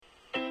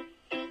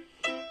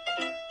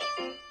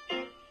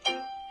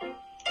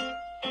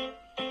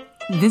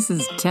This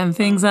is 10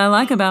 Things I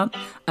Like About,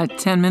 a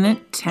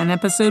 10-minute,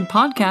 10-episode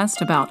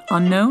podcast about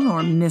unknown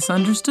or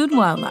misunderstood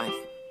wildlife.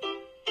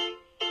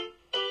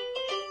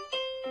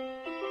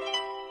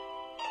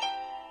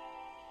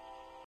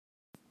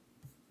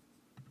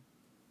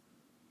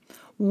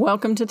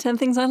 Welcome to 10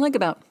 Things I Like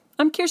About.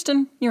 I'm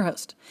Kirsten, your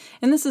host,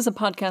 and this is a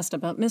podcast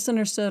about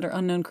misunderstood or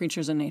unknown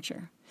creatures in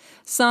nature.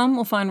 Some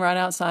we'll find right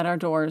outside our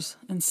doors,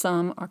 and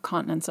some are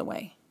continents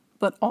away,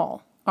 but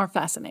all are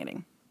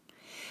fascinating.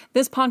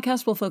 This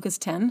podcast will focus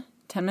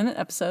 10-minute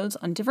episodes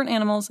on different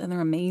animals and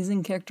their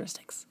amazing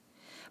characteristics.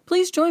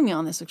 Please join me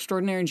on this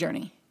extraordinary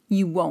journey.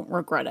 You won't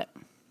regret it.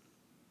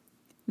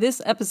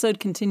 This episode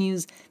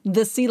continues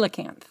the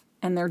coelacanth,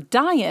 and their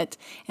diet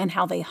and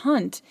how they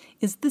hunt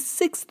is the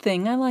sixth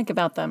thing I like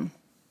about them.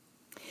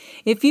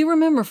 If you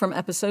remember from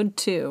episode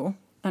 2,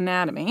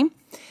 Anatomy,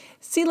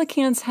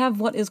 coelacanths have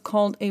what is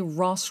called a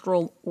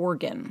rostral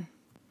organ.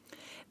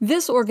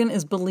 This organ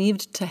is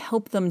believed to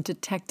help them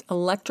detect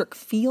electric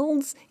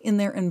fields in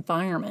their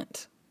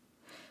environment.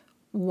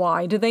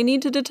 Why do they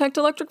need to detect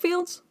electric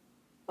fields?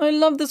 I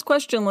love this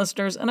question,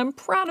 listeners, and I'm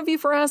proud of you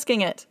for asking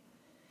it.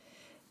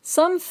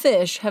 Some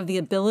fish have the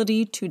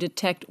ability to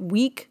detect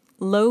weak,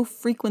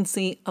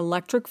 low-frequency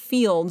electric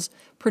fields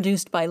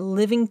produced by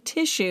living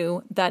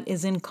tissue that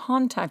is in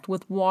contact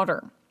with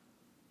water.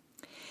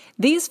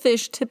 These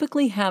fish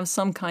typically have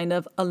some kind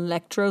of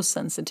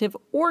electrosensitive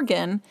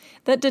organ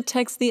that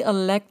detects the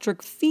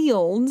electric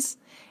fields,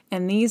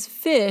 and these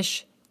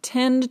fish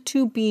tend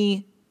to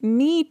be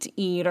meat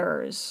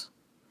eaters.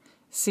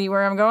 See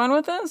where I'm going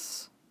with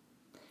this?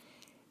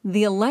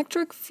 The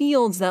electric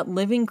fields that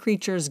living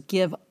creatures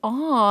give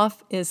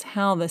off is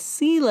how the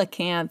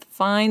coelacanth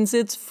finds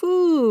its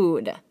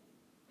food.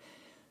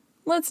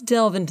 Let's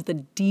delve into the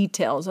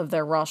details of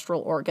their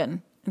rostral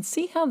organ and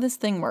see how this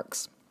thing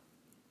works.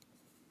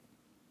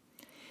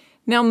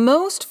 Now,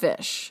 most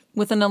fish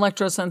with an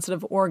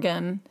electrosensitive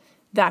organ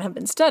that have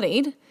been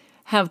studied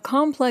have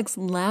complex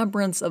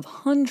labyrinths of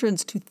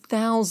hundreds to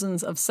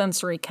thousands of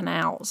sensory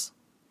canals.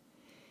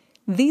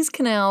 These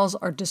canals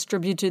are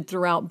distributed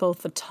throughout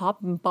both the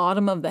top and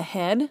bottom of the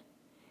head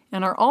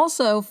and are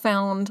also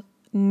found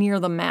near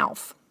the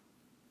mouth.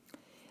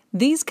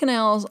 These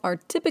canals are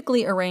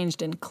typically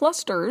arranged in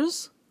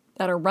clusters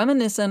that are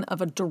reminiscent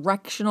of a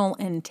directional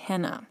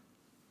antenna.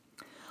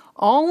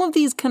 All of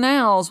these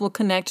canals will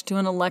connect to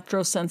an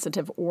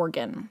electrosensitive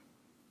organ.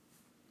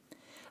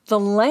 The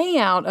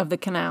layout of the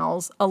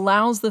canals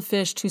allows the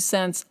fish to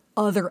sense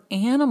other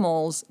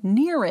animals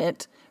near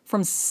it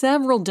from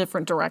several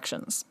different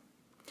directions.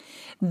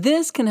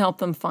 This can help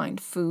them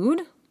find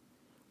food,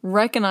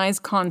 recognize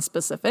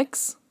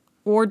conspecifics,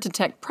 or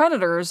detect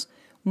predators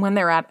when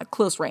they're at a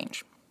close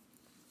range.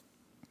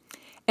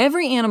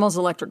 Every animal's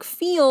electric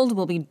field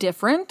will be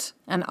different,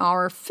 and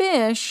our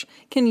fish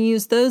can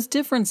use those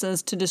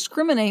differences to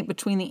discriminate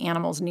between the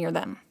animals near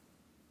them.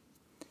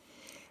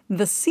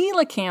 The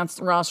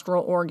coelacanth's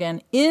rostral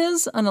organ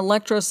is an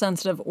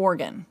electrosensitive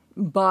organ,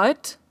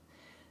 but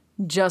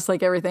just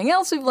like everything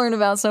else we've learned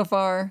about so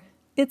far,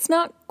 it's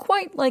not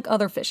quite like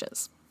other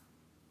fishes.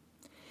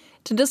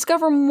 To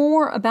discover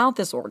more about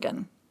this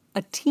organ,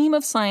 a team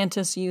of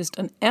scientists used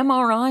an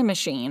MRI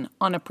machine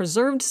on a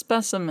preserved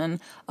specimen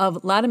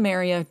of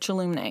Latimeria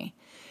chelumnae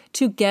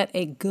to get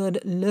a good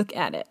look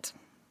at it.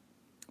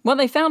 What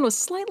they found was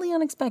slightly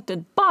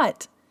unexpected,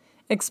 but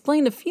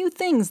explained a few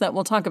things that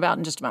we'll talk about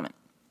in just a moment.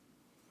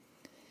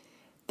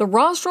 The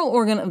rostral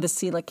organ of the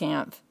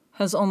coelacanth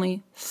has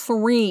only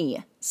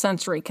 3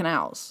 sensory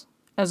canals,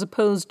 as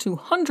opposed to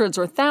hundreds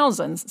or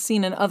thousands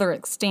seen in other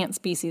extant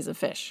species of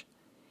fish.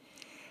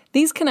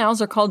 These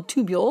canals are called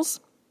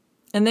tubules,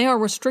 and they are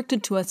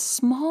restricted to a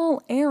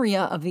small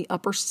area of the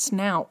upper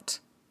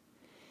snout.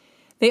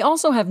 They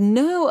also have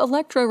no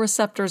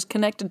electroreceptors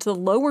connected to the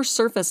lower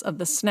surface of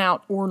the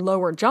snout or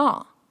lower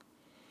jaw.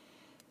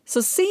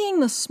 So seeing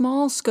the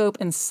small scope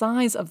and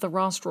size of the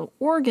rostral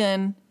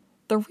organ,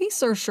 the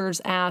researchers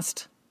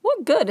asked,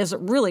 what good is it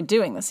really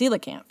doing the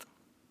coelacanth?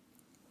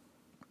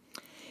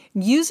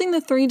 Using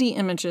the 3D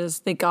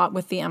images they got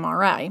with the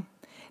MRI,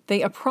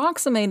 they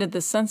approximated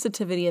the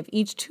sensitivity of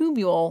each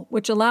tubule,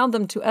 which allowed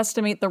them to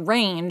estimate the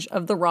range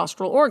of the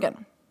rostral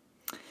organ.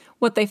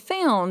 What they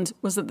found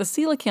was that the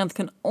coelacanth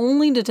can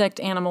only detect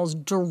animals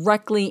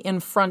directly in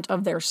front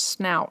of their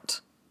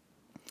snout.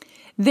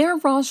 Their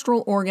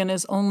rostral organ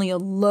is only a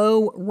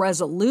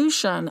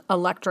low-resolution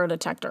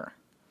electrodetector,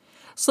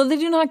 so they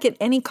do not get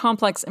any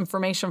complex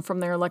information from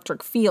their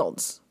electric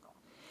fields.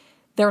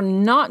 They're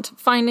not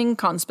finding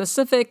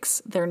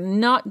conspecifics, they're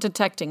not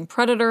detecting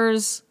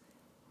predators.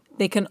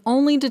 They can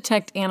only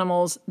detect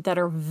animals that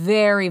are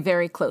very,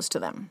 very close to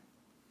them.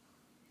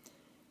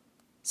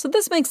 So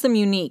this makes them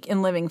unique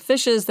in living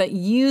fishes that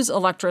use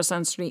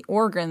electrosensory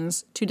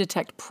organs to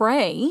detect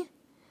prey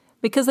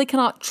because they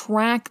cannot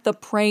track the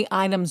prey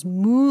item's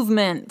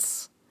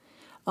movements.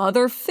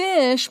 Other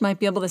fish might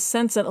be able to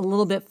sense it a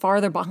little bit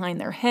farther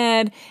behind their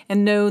head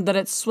and know that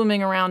it's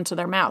swimming around to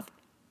their mouth.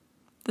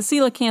 The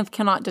coelacanth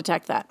cannot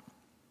detect that.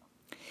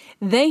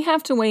 They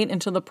have to wait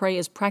until the prey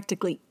is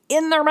practically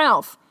in their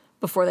mouth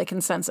before they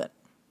can sense it.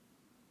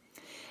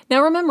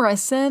 Now remember, I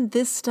said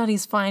this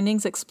study's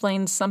findings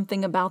explain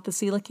something about the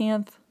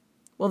coelacanth?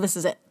 Well, this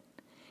is it.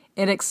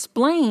 It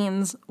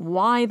explains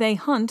why they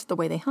hunt the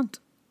way they hunt.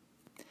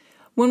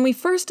 When we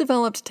first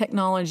developed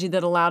technology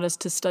that allowed us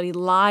to study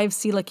live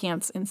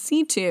coelacanths in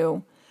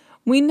situ,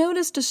 we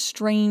noticed a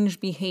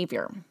strange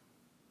behavior.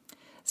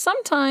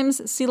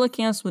 Sometimes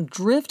coelacanths would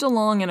drift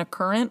along in a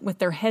current with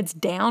their heads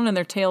down and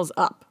their tails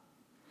up,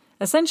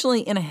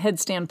 essentially in a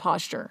headstand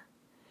posture.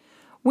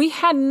 We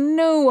had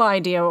no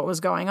idea what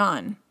was going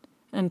on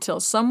until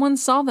someone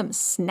saw them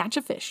snatch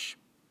a fish.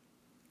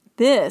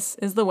 This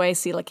is the way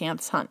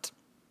coelacanths hunt.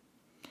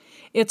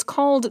 It's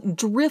called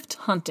drift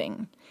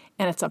hunting,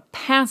 and it's a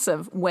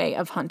passive way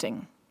of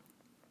hunting.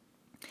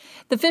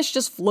 The fish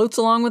just floats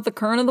along with the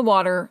current of the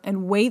water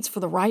and waits for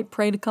the right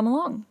prey to come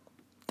along.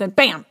 Then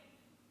bam!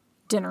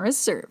 Dinner is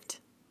served.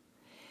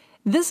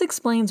 This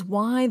explains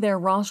why their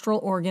rostral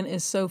organ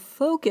is so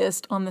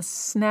focused on the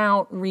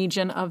snout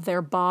region of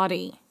their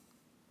body.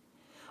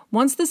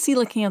 Once the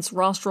coelacanth's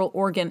rostral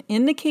organ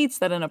indicates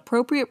that an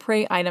appropriate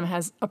prey item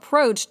has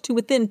approached to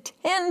within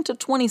 10 to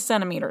 20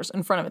 centimeters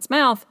in front of its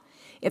mouth,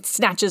 it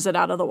snatches it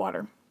out of the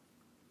water.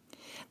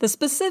 The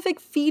specific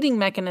feeding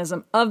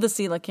mechanism of the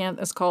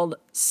coelacanth is called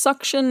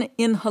suction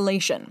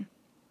inhalation.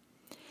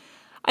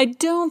 I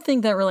don't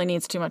think that really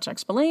needs too much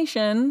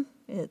explanation.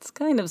 It's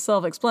kind of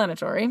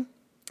self-explanatory.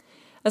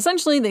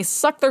 Essentially, they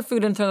suck their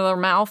food into their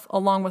mouth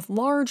along with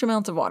large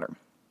amounts of water.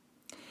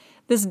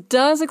 This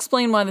does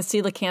explain why the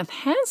coelacanth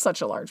has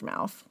such a large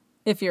mouth.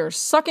 If you're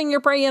sucking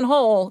your prey in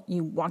whole,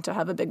 you want to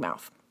have a big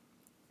mouth.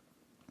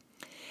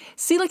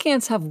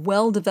 Coelacanths have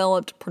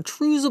well-developed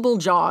protrusible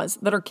jaws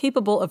that are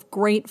capable of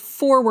great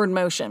forward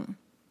motion.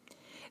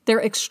 Their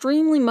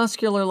extremely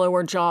muscular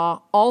lower jaw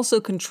also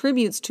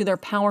contributes to their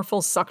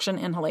powerful suction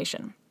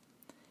inhalation.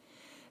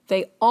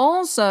 They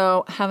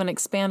also have an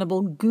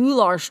expandable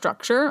gular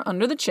structure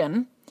under the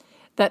chin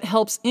that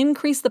helps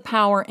increase the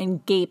power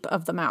and gape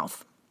of the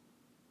mouth.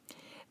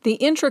 The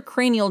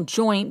intracranial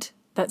joint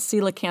that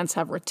coelacanths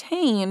have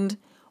retained,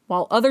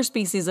 while other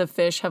species of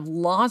fish have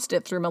lost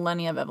it through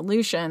millennia of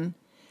evolution,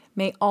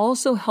 may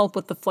also help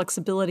with the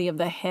flexibility of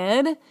the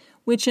head,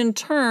 which in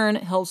turn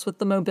helps with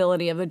the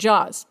mobility of the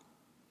jaws.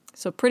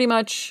 So pretty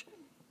much,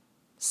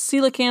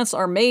 coelacanths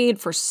are made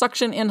for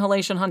suction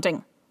inhalation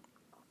hunting.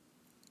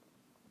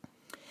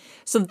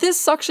 So this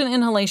suction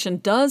inhalation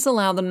does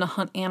allow them to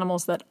hunt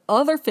animals that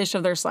other fish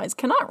of their size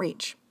cannot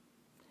reach.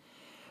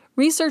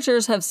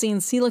 Researchers have seen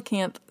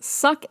coelacanth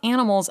suck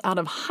animals out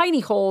of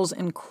hidey holes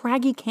in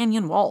craggy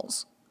canyon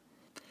walls.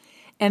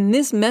 And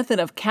this method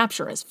of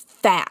capture is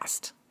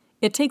fast.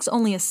 It takes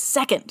only a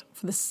second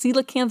for the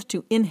coelacanth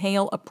to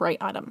inhale a prey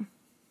item.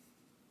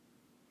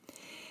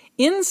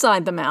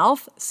 Inside the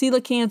mouth,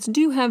 coelacanths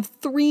do have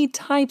 3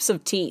 types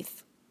of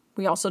teeth.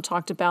 We also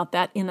talked about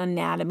that in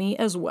anatomy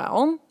as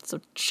well,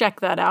 so check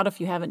that out if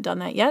you haven't done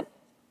that yet.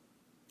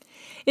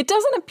 It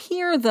doesn't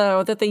appear,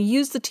 though, that they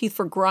use the teeth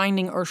for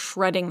grinding or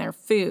shredding their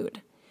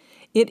food.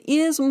 It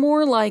is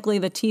more likely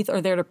the teeth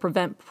are there to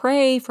prevent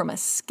prey from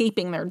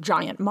escaping their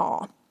giant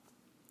maw.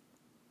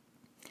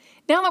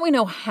 Now that we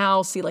know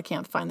how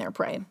coelacanth find their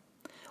prey,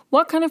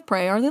 what kind of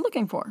prey are they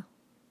looking for?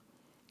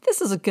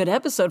 This is a good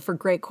episode for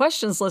great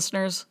questions,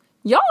 listeners.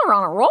 Y'all are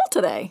on a roll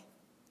today.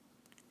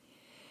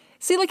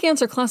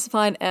 Coelacanths are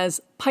classified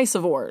as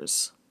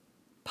piscivores.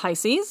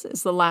 Pisces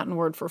is the Latin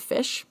word for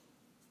fish,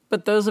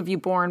 but those of you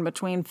born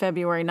between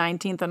February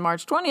 19th and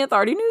March 20th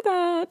already knew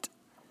that.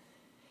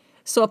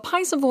 So a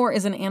piscivore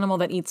is an animal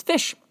that eats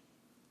fish.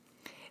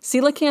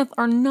 Coelacanths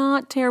are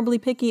not terribly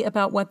picky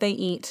about what they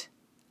eat,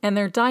 and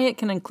their diet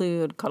can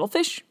include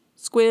cuttlefish,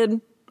 squid,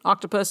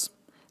 octopus,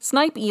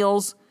 snipe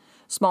eels,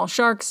 small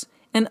sharks,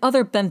 and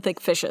other benthic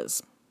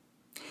fishes.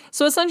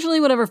 So essentially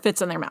whatever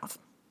fits in their mouth.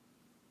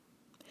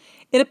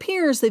 It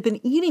appears they've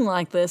been eating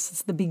like this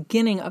since the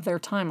beginning of their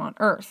time on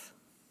Earth.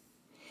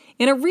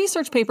 In a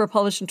research paper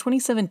published in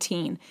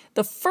 2017,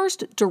 the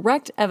first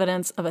direct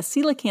evidence of a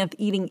coelacanth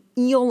eating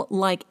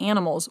eel-like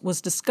animals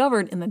was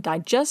discovered in the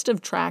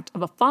digestive tract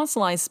of a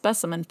fossilized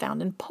specimen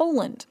found in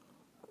Poland.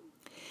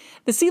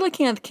 The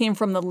coelacanth came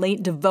from the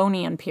late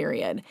Devonian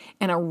period,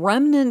 and a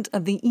remnant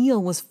of the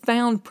eel was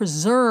found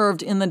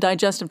preserved in the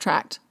digestive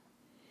tract.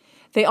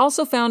 They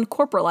also found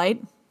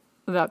coprolite,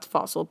 that's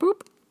fossil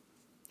poop,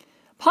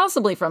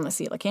 possibly from the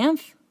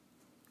coelacanth,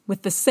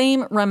 with the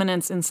same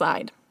remnants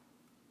inside.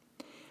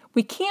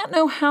 We can't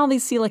know how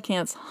these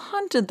coelacanths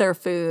hunted their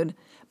food,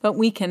 but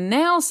we can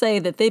now say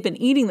that they've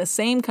been eating the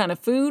same kind of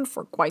food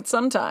for quite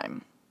some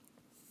time.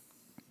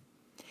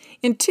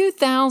 In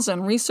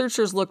 2000,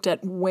 researchers looked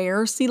at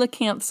where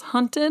coelacanths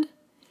hunted,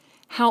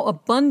 how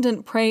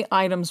abundant prey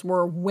items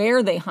were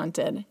where they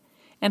hunted,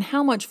 and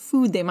how much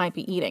food they might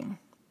be eating.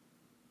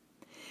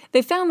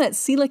 They found that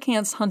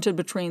coelacanths hunted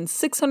between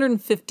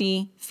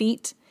 650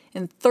 feet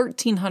and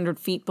 1,300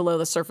 feet below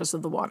the surface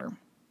of the water.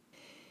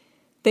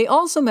 They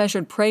also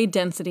measured prey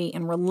density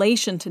in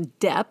relation to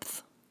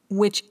depth,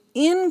 which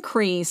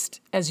increased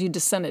as you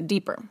descended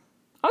deeper.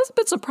 I was a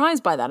bit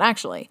surprised by that,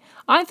 actually.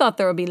 I thought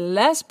there would be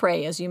less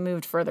prey as you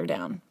moved further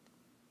down.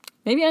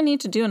 Maybe I need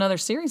to do another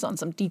series on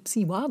some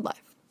deep-sea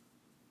wildlife.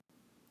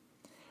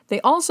 They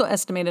also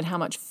estimated how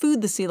much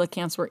food the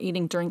coelacanths were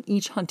eating during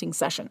each hunting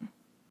session.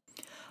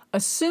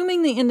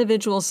 Assuming the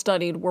individuals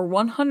studied were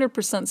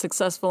 100%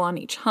 successful on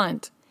each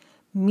hunt,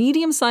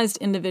 medium-sized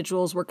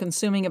individuals were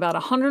consuming about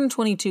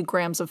 122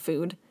 grams of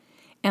food,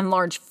 and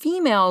large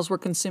females were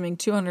consuming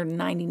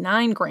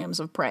 299 grams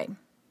of prey.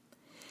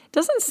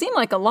 Doesn't seem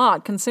like a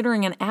lot,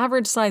 considering an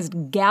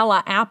average-sized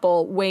gala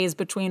apple weighs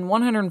between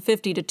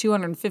 150 to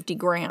 250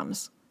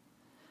 grams.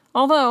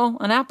 Although,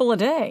 an apple a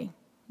day,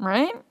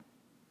 right?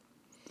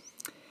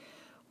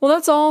 Well,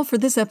 that's all for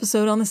this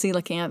episode on the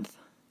coelacanth.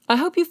 I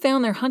hope you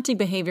found their hunting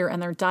behavior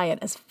and their diet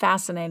as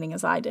fascinating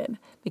as I did,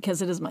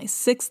 because it is my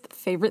 6th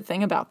favorite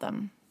thing about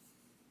them.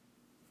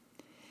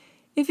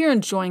 If you're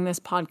enjoying this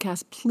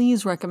podcast,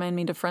 please recommend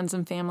me to friends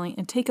and family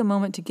and take a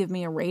moment to give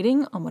me a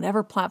rating on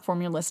whatever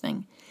platform you're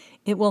listening.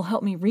 It will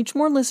help me reach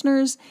more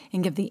listeners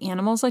and give the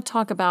animals I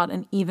talk about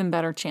an even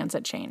better chance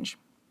at change.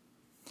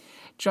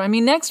 Join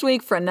me next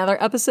week for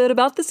another episode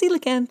about the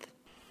coelacanth.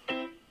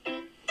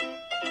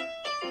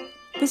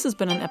 This has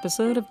been an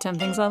episode of 10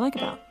 Things I Like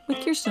About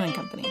with Kirsten and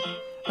Company.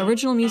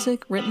 Original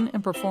music written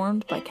and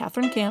performed by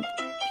Catherine Camp,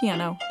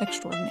 piano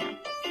extraordinaire.